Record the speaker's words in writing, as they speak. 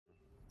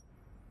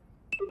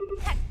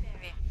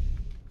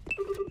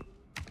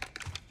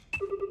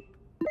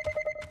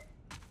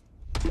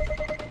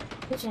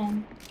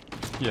Pigeon.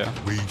 Yeah.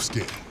 Wave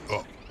scan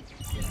up.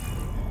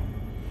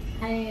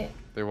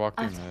 They walked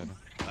through mid.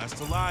 Last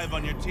alive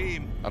on your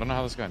team. I don't know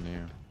how this guy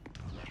knew.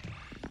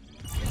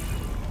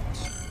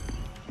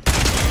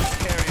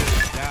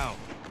 Carrier is down.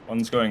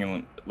 One's going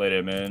in late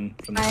A main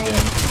from the I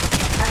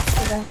skin.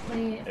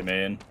 accidentally A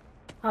main.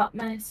 taught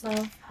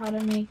myself how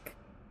to make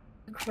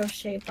a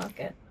crochet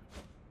bucket.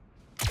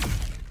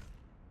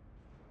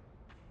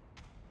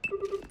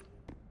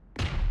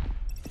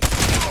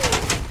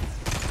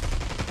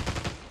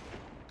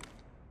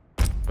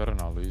 Better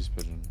not lose,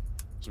 Pigeon.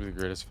 This will be the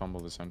greatest fumble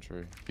of the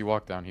century. He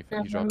walked down, he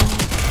dropped.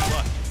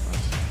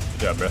 Good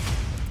job, bro.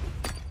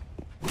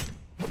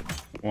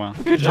 Wow.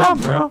 Good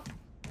job, bro.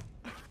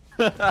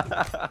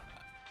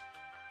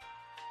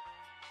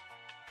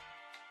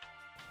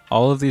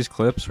 All of these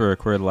clips were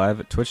recorded live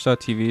at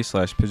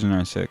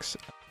twitch.tv/pigeonr6.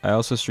 I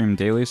also stream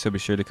daily, so be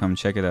sure to come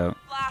check it out.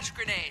 Flash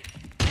grenade.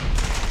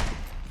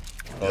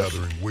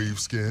 Gathering wave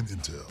scan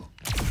intel.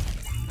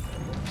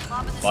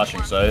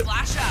 Flashing sight.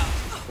 Flash out.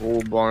 Oh,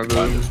 Blind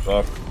blinded. as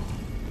fuck.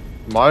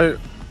 My,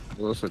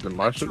 listen, did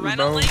my shit was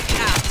down? Adrenaline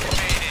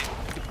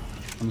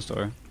activated. On the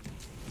store.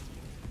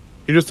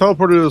 He just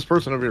teleported to this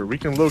person over here. We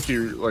can low-key,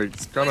 like,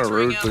 kind of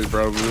Splintering rotate,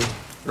 probably.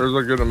 There's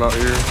a good amount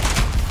here.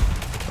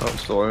 Oh,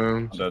 still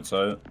in. Dead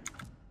sight.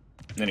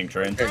 Knitting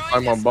train. Can't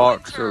climb my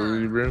box, so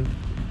you been.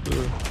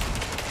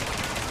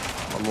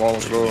 I'm wall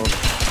as well.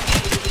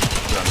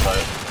 Good on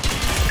sight.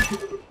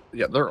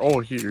 Yeah, they're all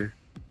here.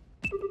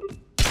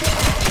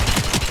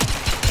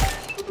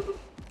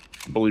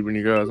 Believe in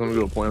you guys. I'm gonna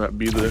go plant that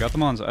B I there. got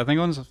them on. I think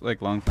one's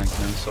like long flank.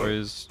 And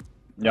stories.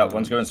 Yeah,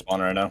 one's going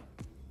spawn right now.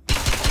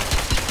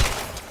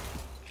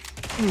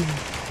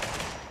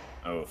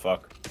 Oh,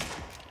 fuck.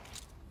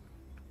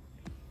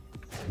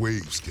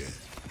 Wave scan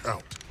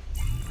out.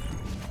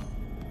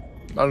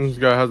 Now this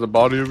guy has a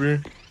body over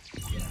here.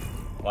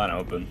 Line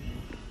open.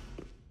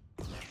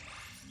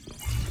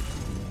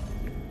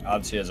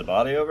 Odds he has a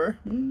body over?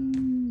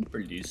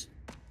 Pretty decent.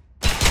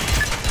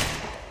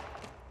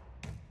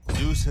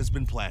 Zeus has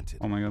been planted.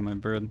 Oh my god, my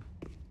bird.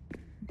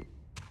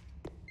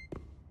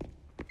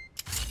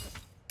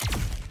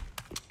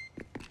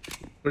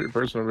 Put your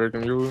person over here,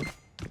 can heal it.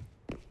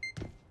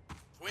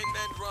 Twin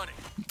men running.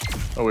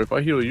 Oh wait, if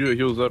I heal you, it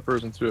heals that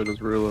person too. I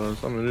just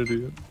realized I'm an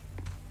idiot.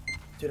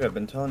 Dude, I've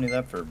been telling you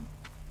that for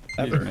He's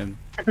ever. mid.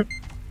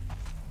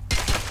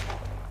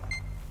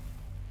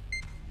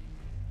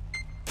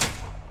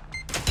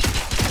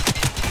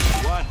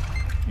 One.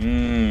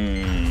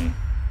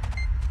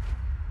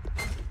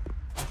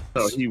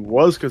 No, he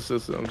was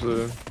consistent. I'm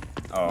saying.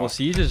 Oh, Well,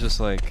 Siege is just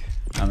like,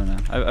 I don't know.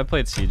 I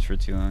played Siege for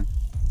too long.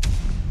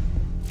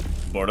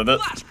 boarded it?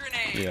 Flash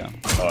grenade. Yeah.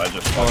 Oh, I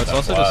just. Oh, fucked it's that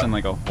also flat. just in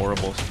like a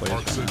horrible place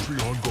Arc right now. sentry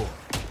on guard.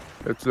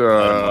 It's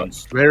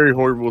months. very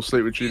horrible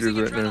state with cheaters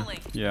Using right now. adrenaline.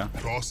 Yeah.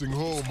 Crossing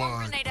home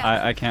mine. Grenade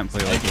out. I can't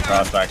play like Thank you,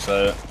 cross back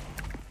sight.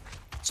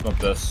 Smoke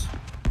this.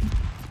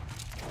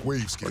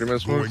 Wave scan What do you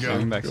miss, Mark? going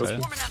Going out. back side.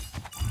 Warming up.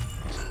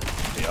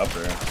 The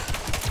upper.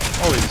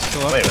 Oh, he's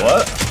still up Wait, there.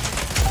 what?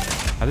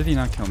 How did he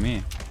not kill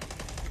me?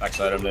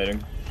 Backside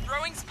updating.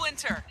 Throwing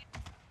splinter.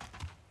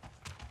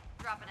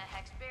 Dropping a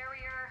hex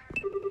barrier.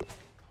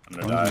 I'm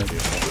gonna die,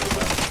 dude.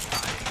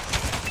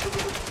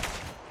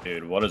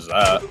 Dude, what is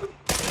that?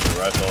 It's a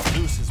rifle.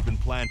 Zeus has been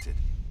planted.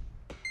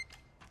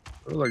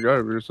 There's a guy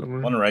over here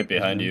somewhere. One right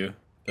behind you,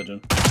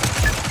 Pigeon.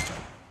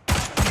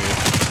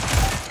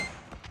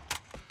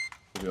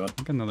 Good one. I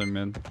think another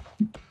mid.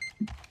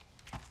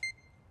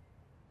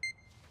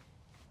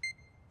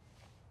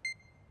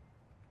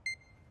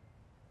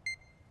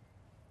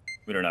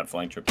 We don't have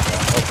flank trip.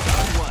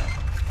 Oh,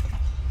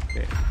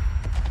 Okay.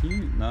 Can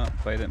you not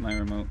fight at my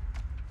remote?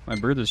 My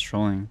bird is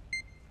trolling.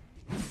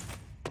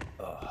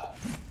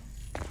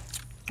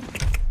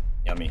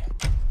 yummy.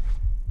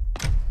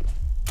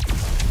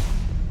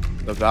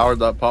 Devoured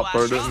that pop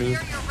Flash bird at out. me. You're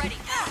ready.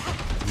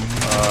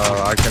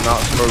 I cannot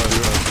smoke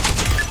you.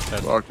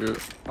 Fuck it.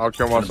 I'll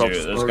kill myself.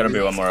 Dude, there's gonna be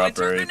one more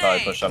upper. He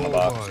probably pushed on the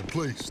Whole box. line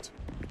placed.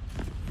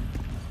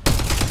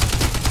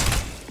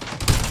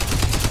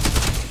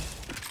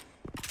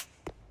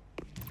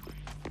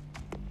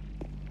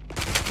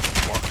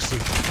 Arc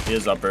sentry. He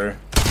is upper.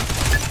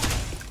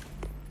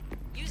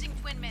 Using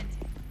twin mint.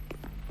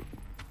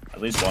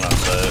 At least one on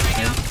set.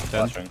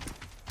 Flashing.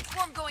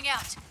 Swarm going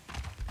out.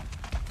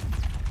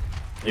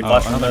 He Oh,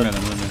 flashed from another mid.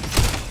 mid, another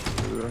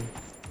mid.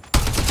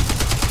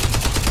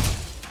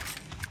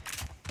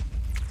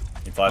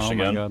 He flashed Oh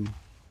my again. god.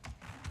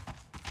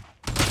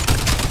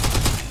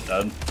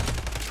 Dead.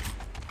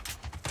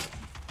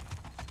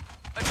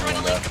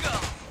 Adrenaline go.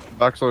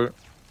 Backside.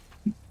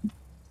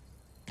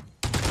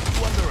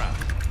 Wonder round.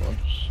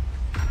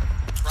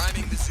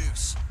 Priming the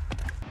Zeus.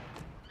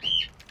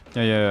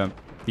 Yeah.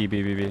 B.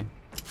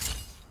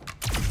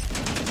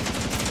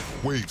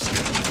 Wave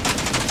scan.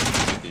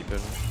 Deep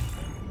in.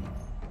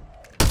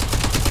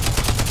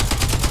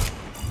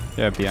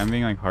 Yeah, B. I'm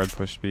being like hard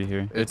pushed B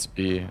here. It's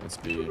B. It's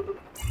B.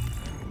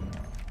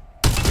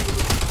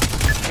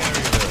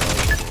 Carrier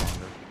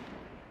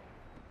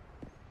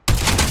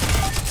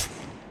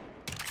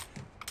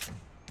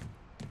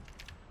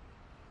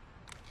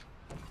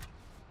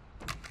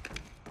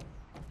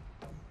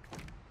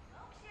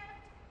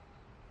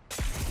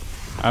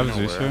I have You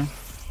know Zeus where? here.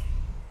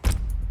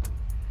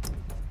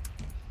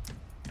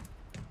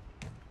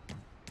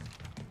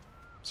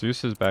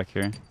 Zeus is back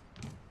here.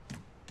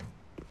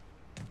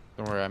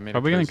 Don't worry, I made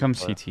Probably a gonna crazy come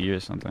play. CT or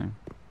something.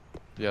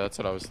 Yeah, that's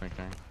what I was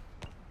thinking.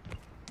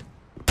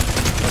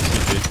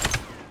 CT.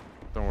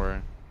 Don't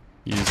worry.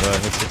 He's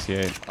hit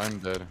 68. I'm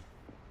dead.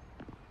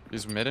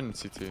 He's mid and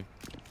CT.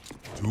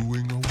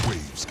 Doing a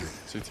wave scan.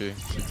 CT. He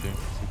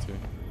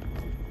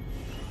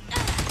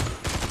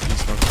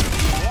smoked it.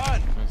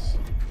 One. Nice.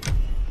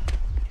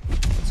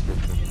 Let's go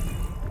for it.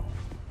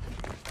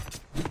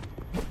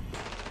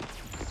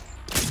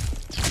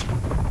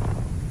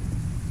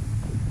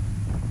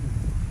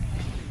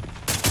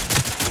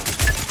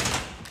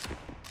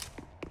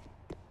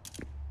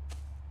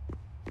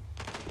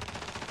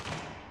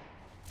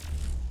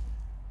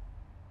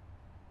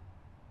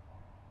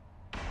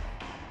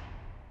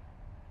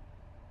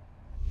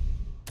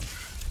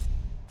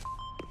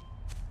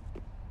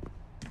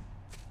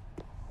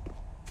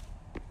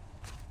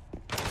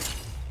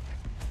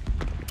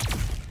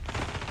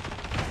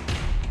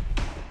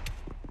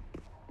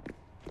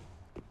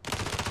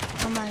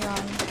 Oh my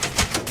god.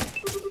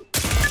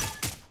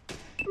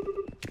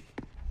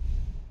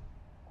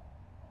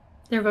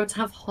 They're about to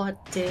have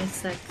hot day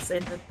sex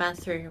in the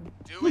bathroom.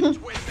 Doing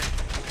twin bend.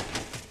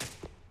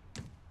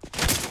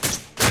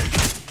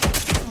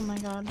 Oh my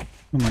god.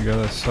 Oh my god,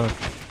 that sucked.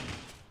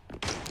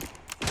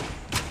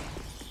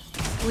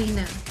 We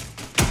know.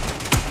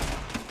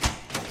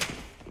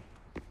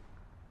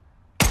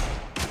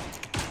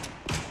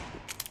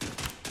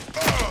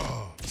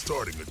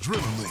 Starting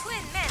adrenaline.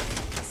 Twin men.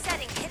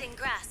 Setting hidden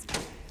grasp.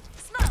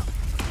 Smoke.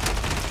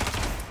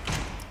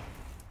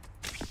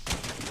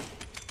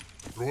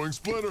 Throwing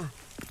splinter.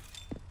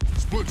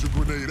 Splinter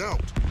grenade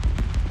out.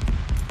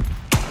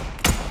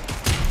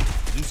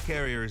 Zeus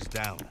carrier is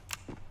down.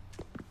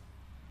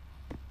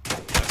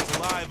 Left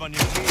alive on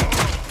your team.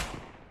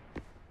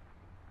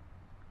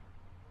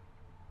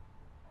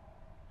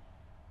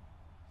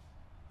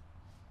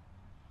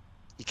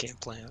 You can't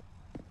plant.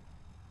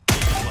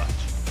 Clutch.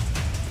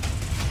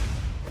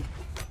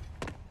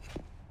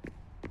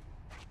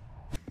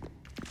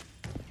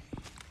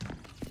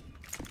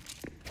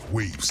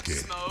 Wave scan.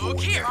 Smoke Going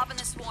here. out. Lob in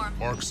the swarm.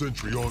 Arc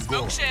sentry on Smoke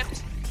guard.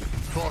 shift.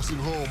 Crossing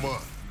home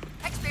on.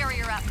 Hex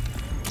barrier up.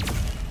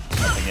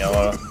 In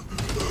yellow.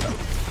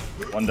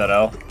 One dead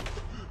L.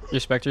 Your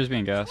Spectre's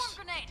being Swarm gassed.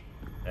 grenade.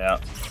 Yeah.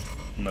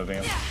 I'm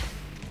moving him.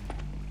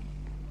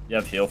 You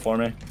have heal for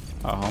me?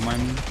 Home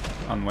mine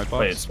on white box.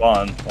 Wait,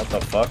 spawn. What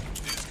the fuck?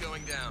 Zeus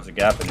going down. There's a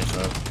gap in your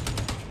smoke.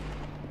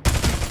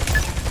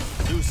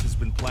 Zeus has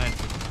been planted.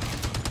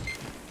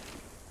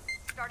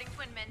 Starting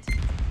twin mint.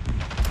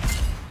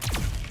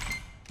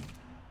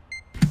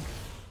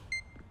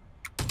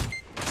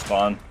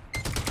 Spawn.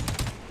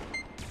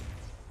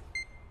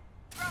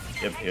 Dropping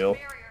a Give hex heal.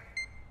 barrier.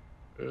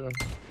 Yeah.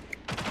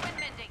 Twin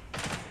mending.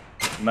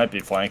 He might be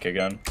flank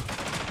again.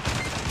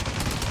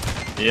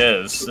 He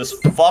is. This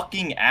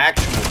fucking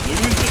actual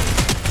loser.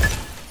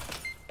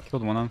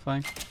 Killed one on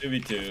flank.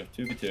 2v2.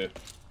 2v2.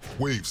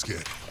 Wave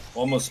scan.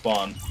 Almost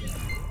spawn.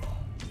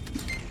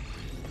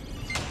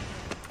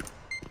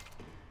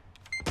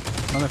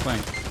 Another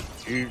flank.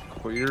 He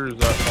clears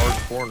that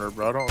hard corner,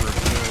 but I don't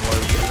understand why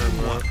he's doing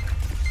that.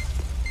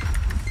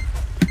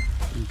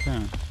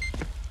 Okay.